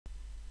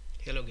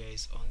Hello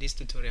guys, on this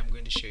tutorial I'm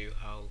going to show you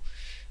how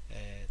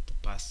to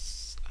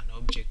pass an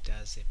object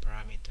as a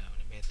parameter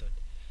on a method.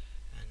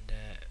 And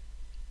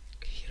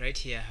right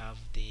here I have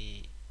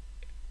the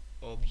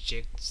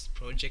objects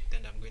project,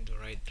 and I'm going to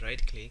right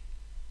click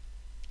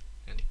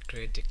and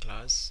create a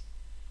class,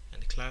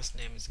 and the class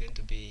name is going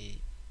to be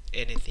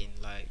anything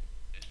like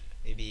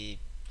maybe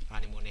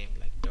animal name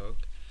like dog,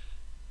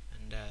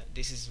 and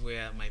this is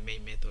where my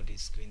main method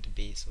is going to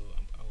be. So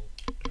I'll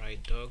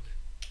write dog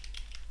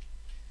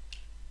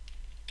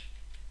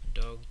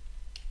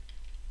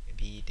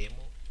maybe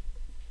demo,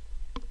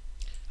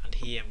 and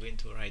here I'm going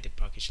to write a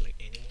package like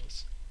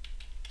animals,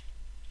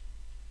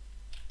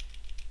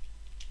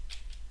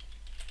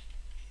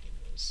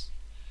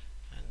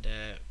 and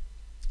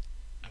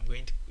I'm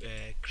going to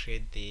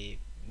create the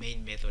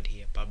main method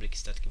here, public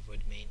static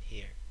void main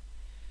here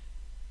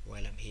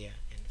while I'm here,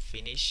 and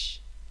finish.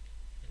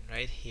 And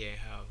right here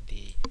I have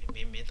the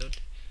main method.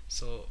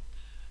 So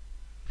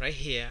right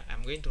here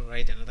I'm going to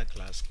write another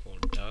class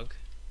called dog,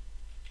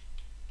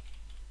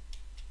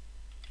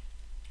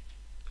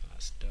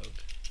 class dog,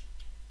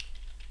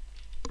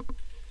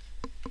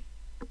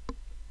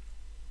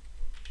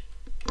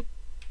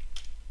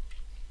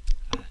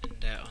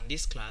 and on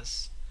this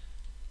class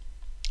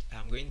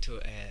I'm going to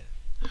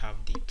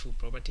have the two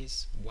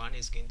properties. One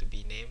is going to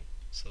be name,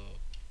 so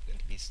going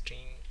to be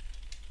string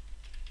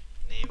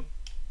name,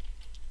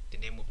 the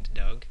name of the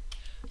dog,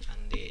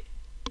 and the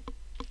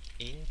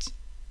int,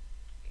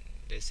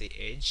 let's say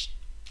age,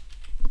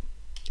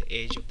 the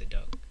age of the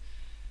dog.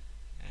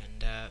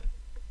 And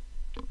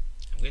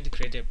I'm going to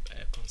create a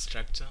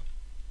constructor,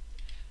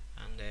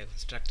 and the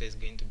constructor is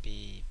going to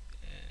be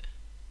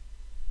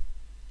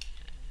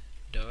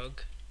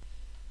dog.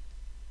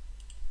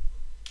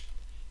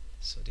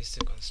 So this is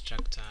a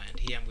constructor, and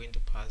here I'm going to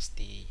pass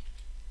the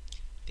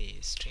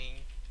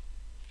string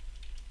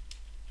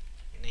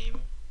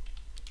name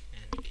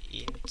and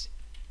int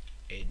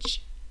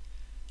age,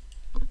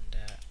 and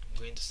I'm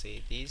going to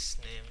say this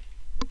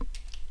name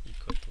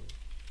equal to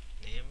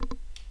name,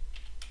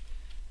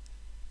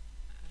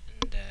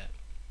 and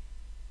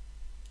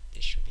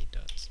this should be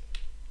dots,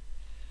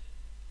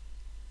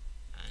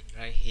 and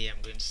right here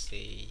I'm going to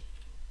say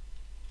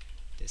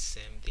the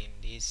same thing,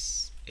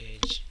 this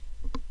age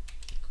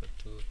equal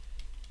to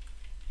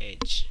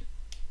age.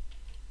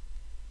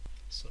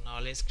 So now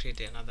let's create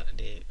the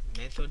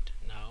method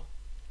now,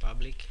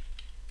 public,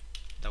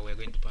 that we're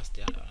going to pass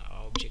the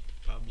our object,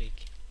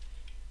 public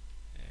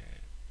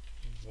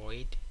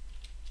void,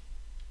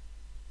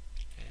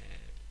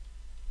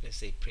 let's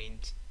say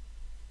print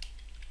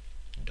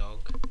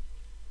dog,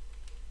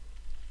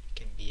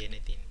 can be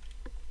anything,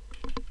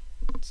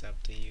 it's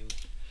up to you.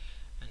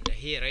 And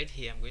here, right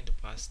here, I'm going to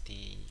pass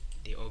the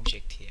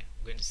object here.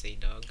 I'm going to say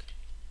dog,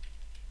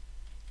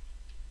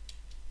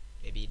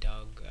 maybe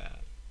dog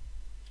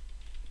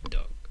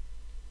dog.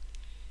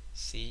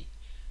 See,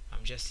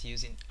 I'm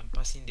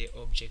passing the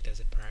object as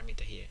a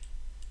parameter here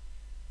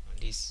on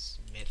this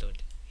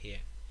method here,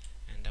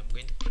 and I'm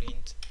going to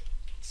print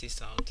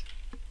sys out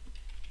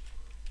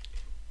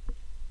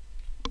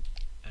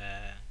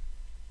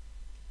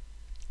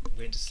I'm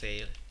going to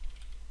say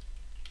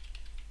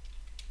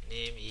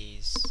name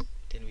is,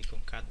 then we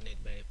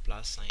concatenate by a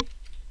plus sign,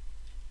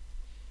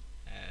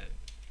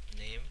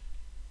 name,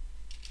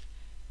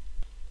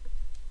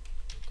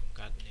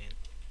 concatenate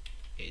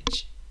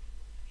age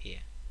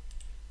here.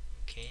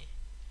 Okay,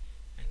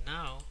 and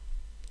now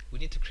we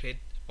need to create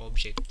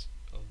object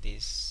of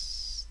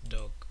this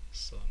dog.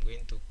 So I'm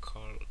going to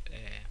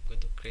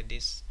create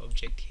this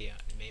object here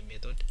in main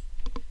method.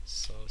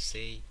 So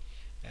say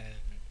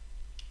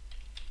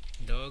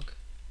dog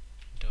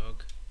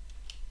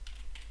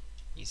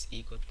is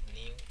equal to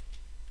new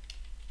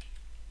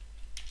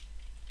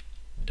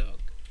dog,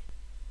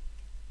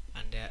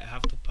 and I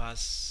have to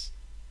pass,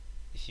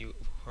 if you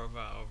hover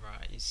over,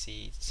 you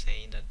see it's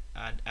saying that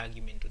add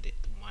argument to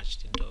match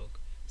the dog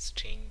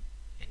string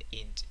and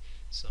int.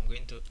 So I'm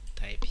going to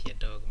type here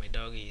dog. My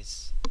dog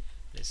is,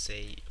 let's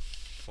say,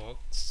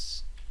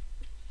 fox,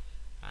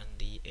 and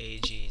the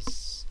age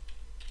is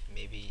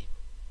maybe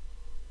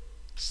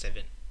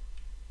 7,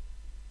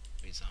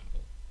 for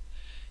example.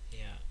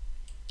 Yeah,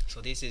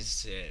 so this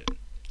is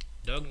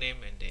dog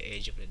name and the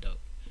age of the dog,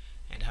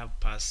 and have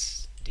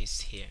passed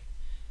this here.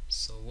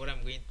 So what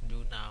I'm going to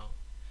do now,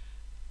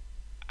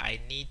 I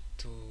need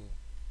to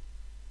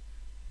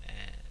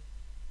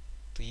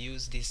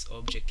use this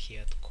object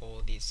here to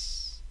call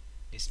this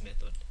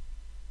method.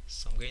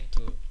 So I'm going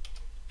to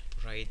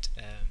write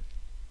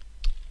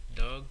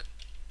dog,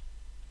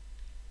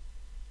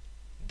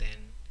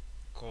 then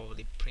call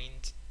the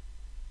print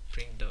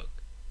dog.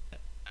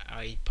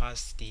 I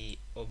pass I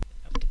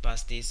have to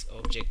pass this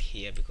object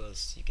here,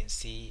 because you can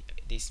see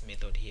this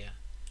method here,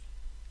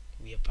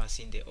 we are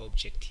passing the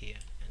object here,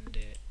 and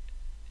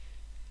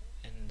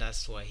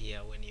that's why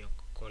here when you're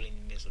calling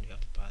the method you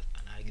have to pass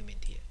an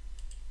argument here,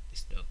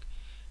 this dog.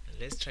 And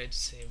let's try to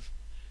save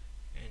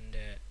and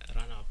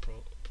run our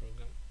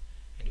program,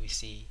 and we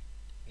see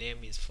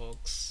name is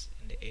Fox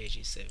and the age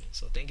is 7.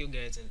 So thank you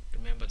guys, and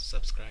remember to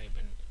subscribe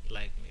and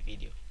like my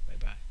video.